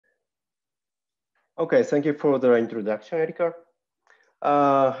Okay, thank you for the introduction, Erika.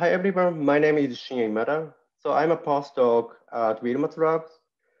 Hi, everyone. My name is Shinya Imada. So I'm a postdoc at Wilmot Labs.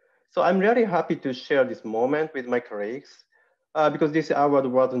 So I'm really happy to share this moment with my colleagues because this award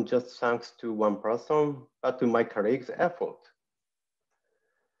wasn't just thanks to one person, but to my colleagues' effort.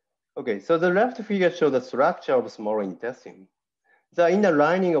 Okay, so the left figure shows the structure of small intestine. The inner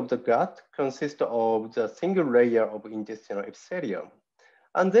lining of the gut consists of the single layer of intestinal epithelium,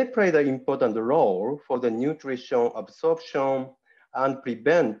 and they play the important role for the nutrition absorption and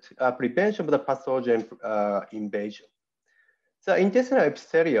prevention of the pathogen invasion. The intestinal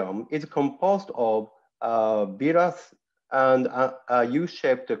epithelium is composed of villus and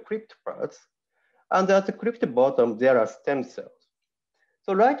U-shaped crypt parts, and at the crypt bottom there are stem cells.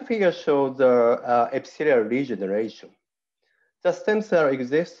 So right figure shows the epithelial regeneration. The stem cell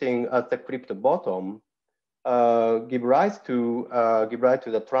existing at the crypt bottom give rise to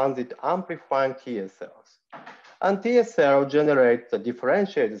the transit amplifying T cells. And T cells generate the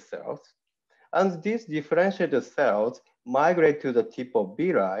differentiated cells, and these differentiated cells migrate to the tip of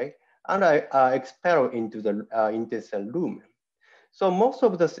villi and are expelled into the intestinal lumen. So most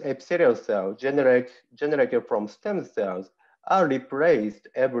of the epithelial cells generated from stem cells are replaced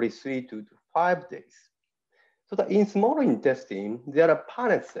every 3 to 5 days. So that in small intestine, there are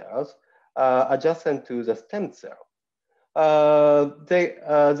Paneth cells adjacent to the stem cell.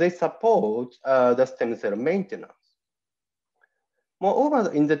 They support the stem cell maintenance. Moreover,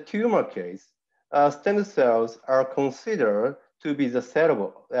 in the tumor case, stem cells are considered to be the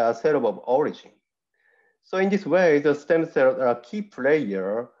cell of origin. So in this way, the stem cells are a key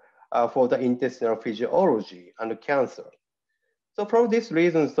player for the intestinal physiology and cancer. So for this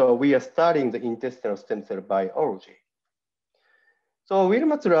reason, so we are studying the intestinal stem cell biology. So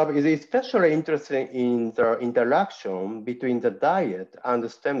Wilmot's lab is especially interested in the interaction between the diet and the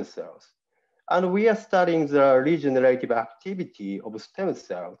stem cells. And we are studying the regenerative activity of stem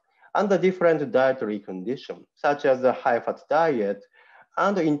cells under different dietary conditions, such as the high-fat diet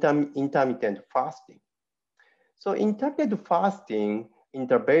and intermittent fasting. So intermittent fasting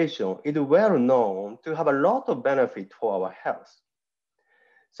intervention is well known to have a lot of benefit for our health.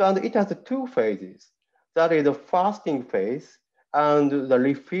 So and it has two phases. That is the fasting phase and the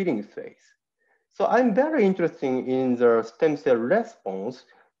refeeding phase. So I'm very interested in the stem cell response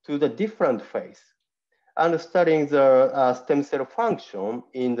to the different phase and studying the stem cell function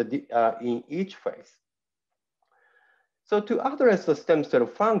in each phase. So to address the stem cell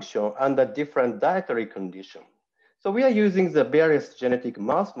function under different dietary conditions, so we are using the various genetic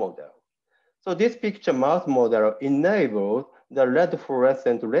mouse model. So this picture mouse model enables the red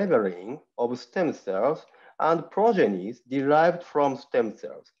fluorescent labeling of stem cells and progenies derived from stem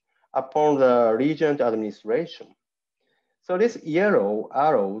cells upon the region administration. So this yellow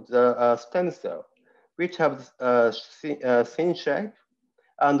arrow, the stem cell, which have thin shape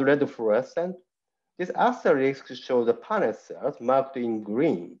and red fluorescent. This asterisk shows the Paneth cells marked in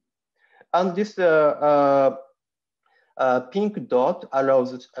green. And this pink dot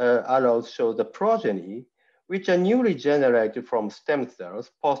allows show the progeny, which are newly generated from stem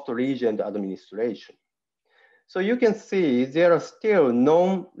cells post-region administration. So you can see there are still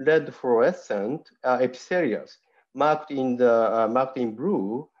non-red fluorescent epithelials marked in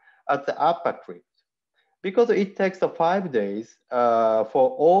blue at the upper crypt. Because it takes 5 days for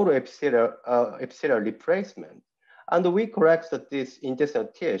all epithelial replacement, and we correct this intestinal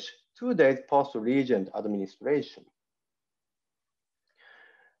tissue 2 days post-region administration.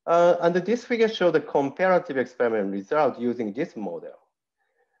 And this figure shows the comparative experiment result using this model.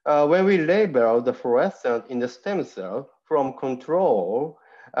 When we label the fluorescent in the stem cell from control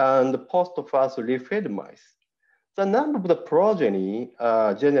and post-fast refeed mice, the number of the progeny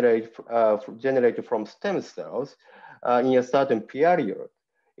generated from stem cells in a certain period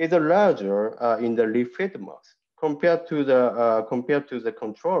is larger in the refeed mouse compared to the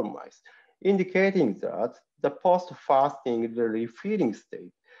control mice, indicating that the post-fasting the refeeding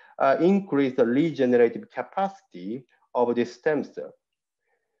state increase the regenerative capacity of the stem cell.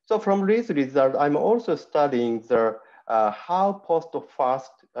 So from this result, I'm also studying the how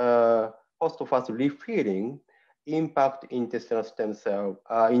post-fast refeeding impact intestinal stem cell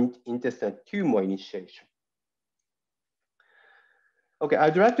intestinal tumor initiation. Okay,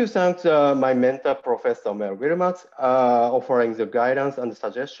 I'd like to thank my mentor, Professor Mel Wilmot, offering the guidance and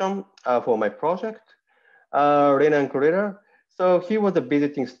suggestion for my project. Renan Correa. So he was a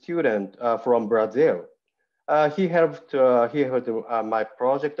visiting student from Brazil. He helped my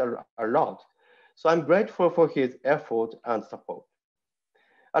project a lot. So I'm grateful for his effort and support.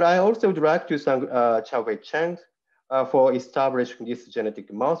 And I also would like to thank Chao Wei Cheng for establishing this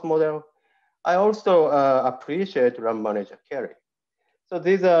genetic mouse model. I also appreciate lab manager Kerry. So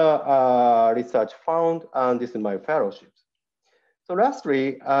these are research found, and this is my fellowships. So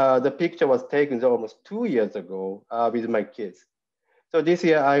lastly, the picture was taken almost 2 years ago with my kids. So this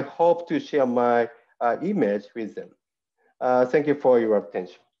year, I hope to share my image with them. Thank you for your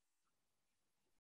attention.